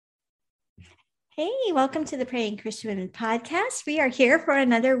Hey, welcome to the Praying Christian Women podcast. We are here for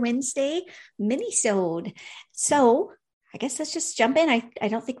another Wednesday mini-sode. So I guess let's just jump in. I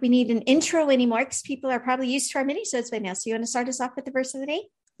don't think we need an intro anymore because people are probably used to our mini-sodes by now. So you want to start us off with the verse of the day?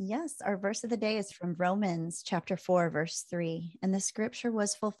 Yes, our verse of the day is from Romans chapter 4, verse 3. And the scripture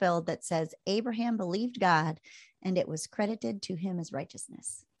was fulfilled that says, Abraham believed God and it was credited to him as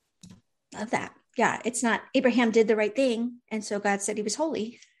righteousness. Love that. Yeah, it's not Abraham did the right thing, and so God said he was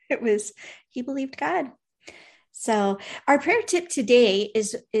holy. It was he believed God. So our prayer tip today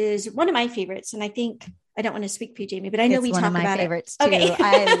is one of my favorites. And I think I don't want to speak for you, Jamie, but I know It's we one talk of my about favorites it. too. Okay.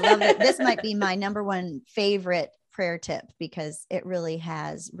 I love it. This might be my number one favorite prayer tip because it really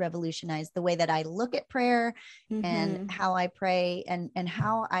has revolutionized the way that I look at prayer and how I pray and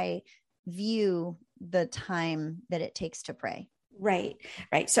how I view the time that it takes to pray. Right.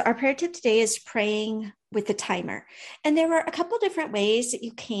 So our prayer tip today is praying with the timer. And there are a couple different ways that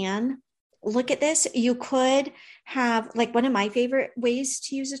you can look at this. You could have, like, one of my favorite ways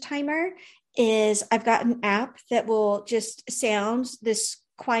to use a timer is I've got an app that will just sound this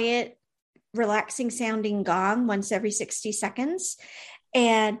quiet, relaxing sounding gong once every 60 seconds.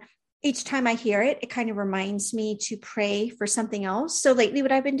 And each time I hear it, it kind of reminds me to pray for something else. So lately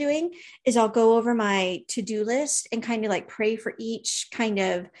what I've been doing is I'll go over my to-do list and kind of like pray for each kind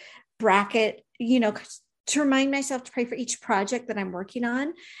of bracket, to remind myself to pray for each project that I'm working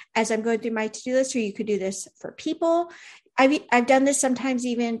on as I'm going through my to-do list. Or you could do this for people. I've done this sometimes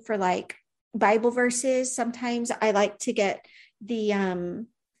even for like Bible verses. Sometimes I like to get the,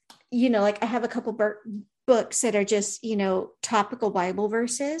 like I have a couple books that are just, topical Bible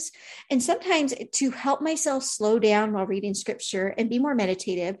verses. And sometimes to help myself slow down while reading scripture and be more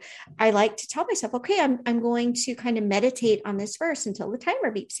meditative, I like to tell myself, okay, I'm going to kind of meditate on this verse until the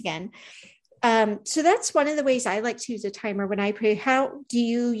timer beeps again. So that's one of the ways I like to use a timer when I pray. How do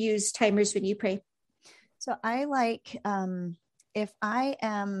you use timers when you pray? So I like, if I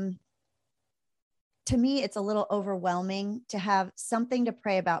am, to me, it's a little overwhelming to have something to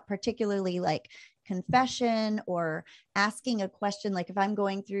pray about, particularly like confession or asking a question. Like if I'm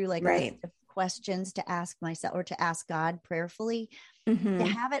going through like a list of questions to ask myself or to ask God prayerfully, to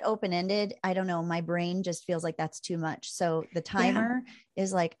have it open-ended, I don't know, my brain just feels like that's too much. So the timer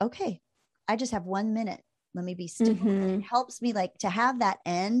is like, okay, I just have 1 minute. Let me be still. It helps me like to have that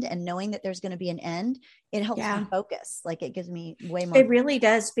end, and knowing that there's going to be an end, it helps me focus. Like it gives me way more. It really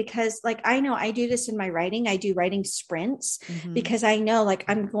does, because like, I know I do this in my writing. I do writing sprints because I know like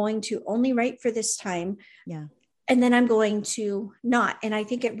I'm going to only write for this time. Yeah. And then I'm going to not. And I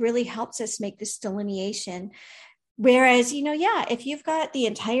think it really helps us make this delineation. Whereas, if you've got the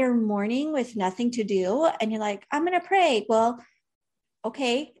entire morning with nothing to do and you're like, I'm going to pray. Well,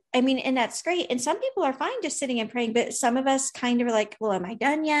 okay. I mean, and that's great. And some people are fine just sitting and praying, but some of us kind of are like, well, am I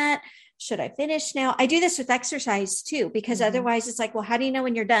done yet? Should I finish now? I do this with exercise too, because otherwise it's like, well, how do you know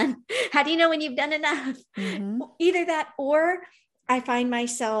when you're done? How do you know when you've done enough? Either that, or I find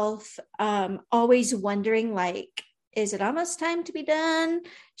myself always wondering, like, is it almost time to be done?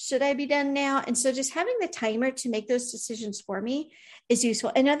 Should I be done now? And so just having the timer to make those decisions for me is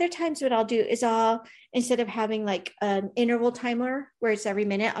useful. And other times what I'll do is instead of having like an interval timer where it's every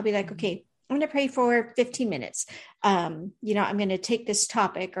minute, I'll be like, okay, I'm going to pray for 15 minutes. I'm going to take this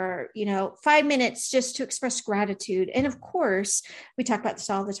topic, or, 5 minutes just to express gratitude. And of course, we talk about this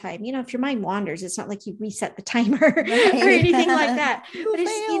all the time. If your mind wanders, it's not like you reset the timer or anything like that. But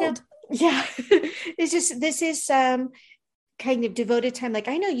it's, it's just, this is kind of devoted time. Like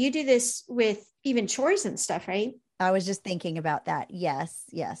I know you do this with even chores and stuff, right? I was just thinking about that. Yes.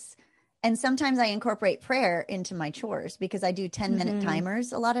 And sometimes I incorporate prayer into my chores because I do 10-minute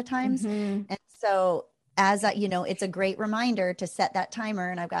timers a lot of times. And so as it's a great reminder to set that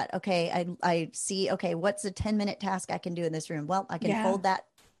timer. And I've got, okay, I see, okay, what's a 10-minute task I can do in this room? Well, I can fold that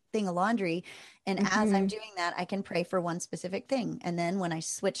thing of laundry. And as I'm doing that, I can pray for one specific thing. And then when I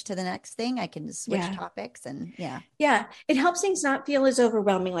switch to the next thing, I can switch topics and it helps things not feel as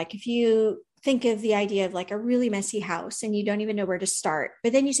overwhelming. Like if you think of the idea of like a really messy house and you don't even know where to start,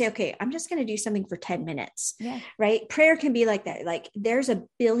 but then you say, okay, I'm just going to do something for 10 minutes. Right. Prayer can be like that. Like there's a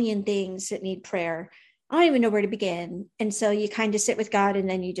billion things that need prayer. I don't even know where to begin. And so you kind of sit with God and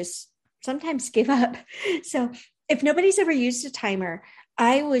then you just sometimes give up. So if nobody's ever used a timer,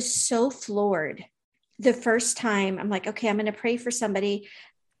 I was so floored the first time. I'm like, okay, I'm going to pray for somebody.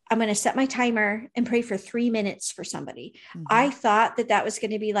 I'm going to set my timer and pray for 3 minutes for somebody. I thought that was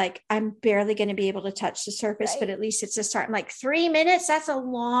going to be like, I'm barely going to be able to touch the surface, but at least it's a start. I'm like, 3 minutes. That's a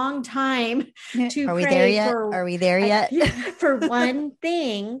long time to Are pray. Are we there yet? For one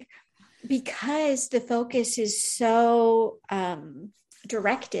thing, because the focus is so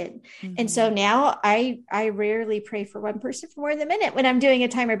directed. And so now I rarely pray for one person for more than a minute when I'm doing a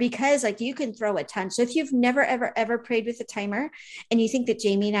timer, because like you can throw a ton. So if you've never, ever prayed with a timer and you think that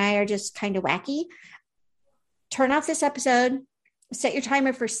Jamie and I are just kind of wacky, turn off this episode, set your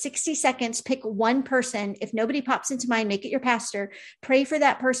timer for 60 seconds, pick one person. If nobody pops into mind, make it your pastor, pray for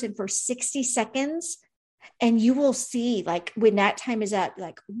that person for 60 seconds. And you will see, like, when that time is up,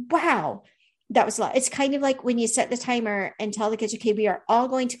 like, wow, that was a lot. It's kind of like when you set the timer and tell the kids, okay, we are all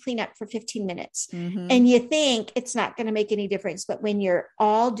going to clean up for 15 minutes. And you think it's not going to make any difference. But when you're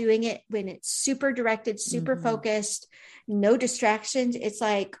all doing it, when it's super directed, super focused, no distractions, it's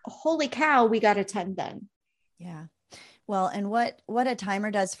like, holy cow, we got a ton done. Yeah. Well, and what a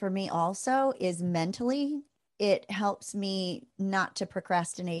timer does for me also is mentally, it helps me not to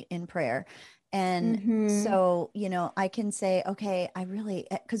procrastinate in prayer. And so, you know, I can say, okay,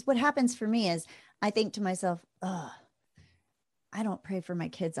 because what happens for me is I think to myself, I don't pray for my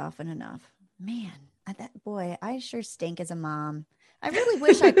kids often enough. Man, I sure stink as a mom. I really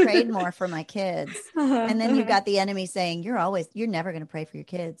wish I prayed more for my kids. And then you've got the enemy saying, you're never going to pray for your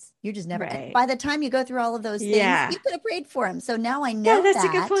kids. You're just never. Right. By the time you go through all of those things, you could have prayed for them. So now I know that's a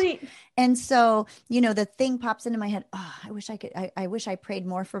good point. And so, you know, the thing pops into my head. Oh, I wish I prayed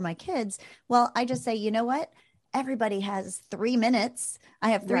more for my kids. Well, I just say, you know what? Everybody has 3 minutes.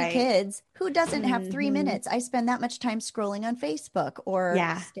 I have 3 kids. Who doesn't have 3 minutes? I spend that much time scrolling on Facebook or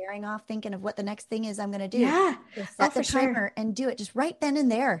staring off, thinking of what the next thing is I'm going to do. Yeah. Set the timer and do it just right then and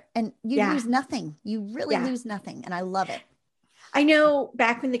there. And you lose nothing. You really lose nothing. And I love it. I know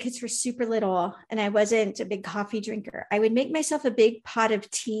back when the kids were super little and I wasn't a big coffee drinker, I would make myself a big pot of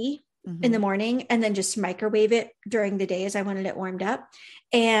tea in the morning and then just microwave it during the day as I wanted it warmed up.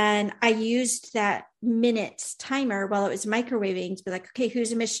 And I used that minutes timer while it was microwaving to be like, okay,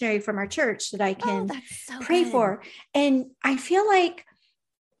 who's a missionary from our church that I can pray for? And I feel like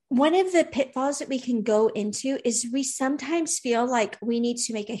one of the pitfalls that we can go into is we sometimes feel like we need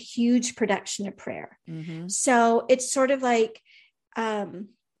to make a huge production of prayer. So it's sort of like,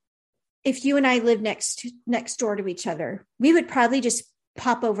 if you and I lived next door to each other, we would probably just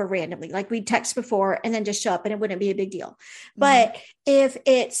pop over randomly. Like we'd text before and then just show up and it wouldn't be a big deal. But if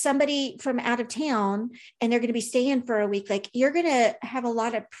it's somebody from out of town and they're going to be staying for a week, like you're going to have a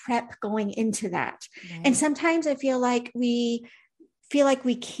lot of prep going into that. And sometimes I feel like we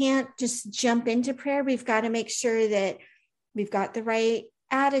can't just jump into prayer. We've got to make sure that we've got the right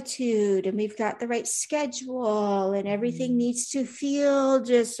attitude and we've got the right schedule and everything needs to feel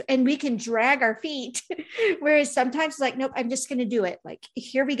and we can drag our feet. Whereas sometimes it's like, nope, I'm just going to do it. Like,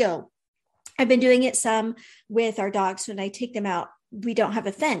 here we go. I've been doing it some with our dogs. When I take them out, we don't have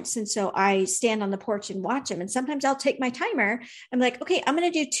a fence. And so I stand on the porch and watch them. And sometimes I'll take my timer. I'm like, okay, I'm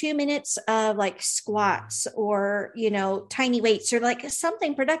going to do 2 minutes of like squats or, you know, tiny weights or like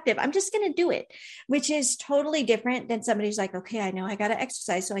something productive. I'm just going to do it, which is totally different than somebody's like, okay, I know I got to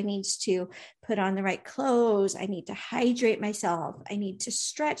exercise. So I need to put on the right clothes. I need to hydrate myself. I need to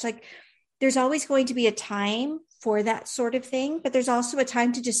stretch. Like there's always going to be a time for that sort of thing, but there's also a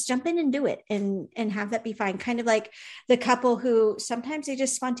time to just jump in and do it and have that be fine. Kind of like the couple who sometimes they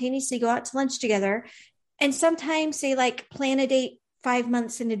just spontaneously go out to lunch together and sometimes they like plan a date 5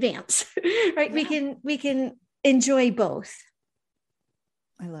 months in advance, right? Yeah. We can enjoy both.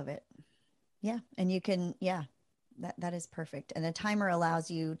 I love it. Yeah. And you can, that is perfect. And the timer allows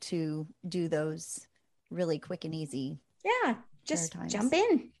you to do those really quick and easy. Yeah. Just jump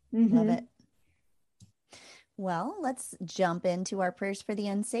in. Love it. Well, let's jump into our prayers for the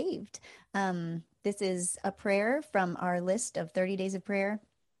unsaved. This is a prayer from our list of 30 days of prayer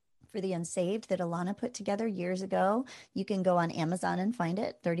for the unsaved that Alana put together years ago. You can go on Amazon and find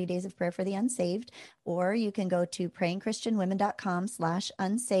it, 30 Days of Prayer for the Unsaved, or you can go to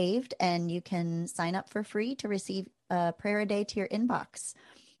prayingchristianwomen.com/unsaved and you can sign up for free to receive a prayer a day to your inbox.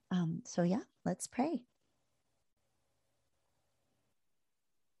 So let's pray.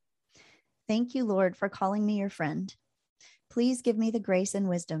 Thank you, Lord, for calling me your friend. Please give me the grace and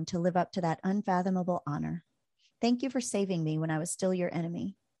wisdom to live up to that unfathomable honor. Thank you for saving me when I was still your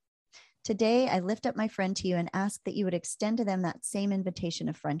enemy. Today, I lift up my friend to you and ask that you would extend to them that same invitation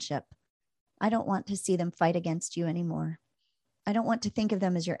of friendship. I don't want to see them fight against you anymore. I don't want to think of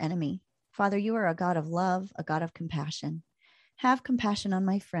them as your enemy. Father, you are a God of love, a God of compassion. Have compassion on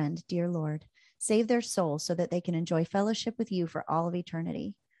my friend, dear Lord. Save their souls so that they can enjoy fellowship with you for all of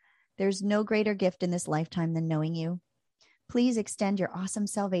eternity. There's no greater gift in this lifetime than knowing you. Please extend your awesome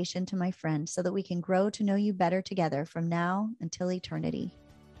salvation to my friend so that we can grow to know you better together from now until eternity.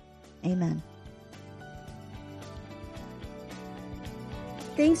 Amen.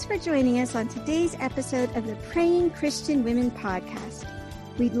 Thanks for joining us on today's episode of the Praying Christian Women podcast.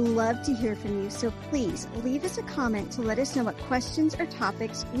 We'd love to hear from you, so please leave us a comment to let us know what questions or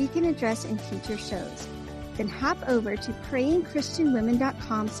topics we can address in future shows. Then hop over to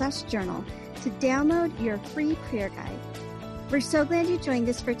prayingchristianwomen.com/journal to download your free prayer guide. We're so glad you joined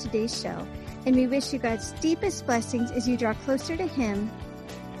us for today's show, and we wish you God's deepest blessings as you draw closer to Him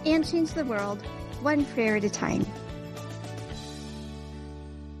and change the world one prayer at a time.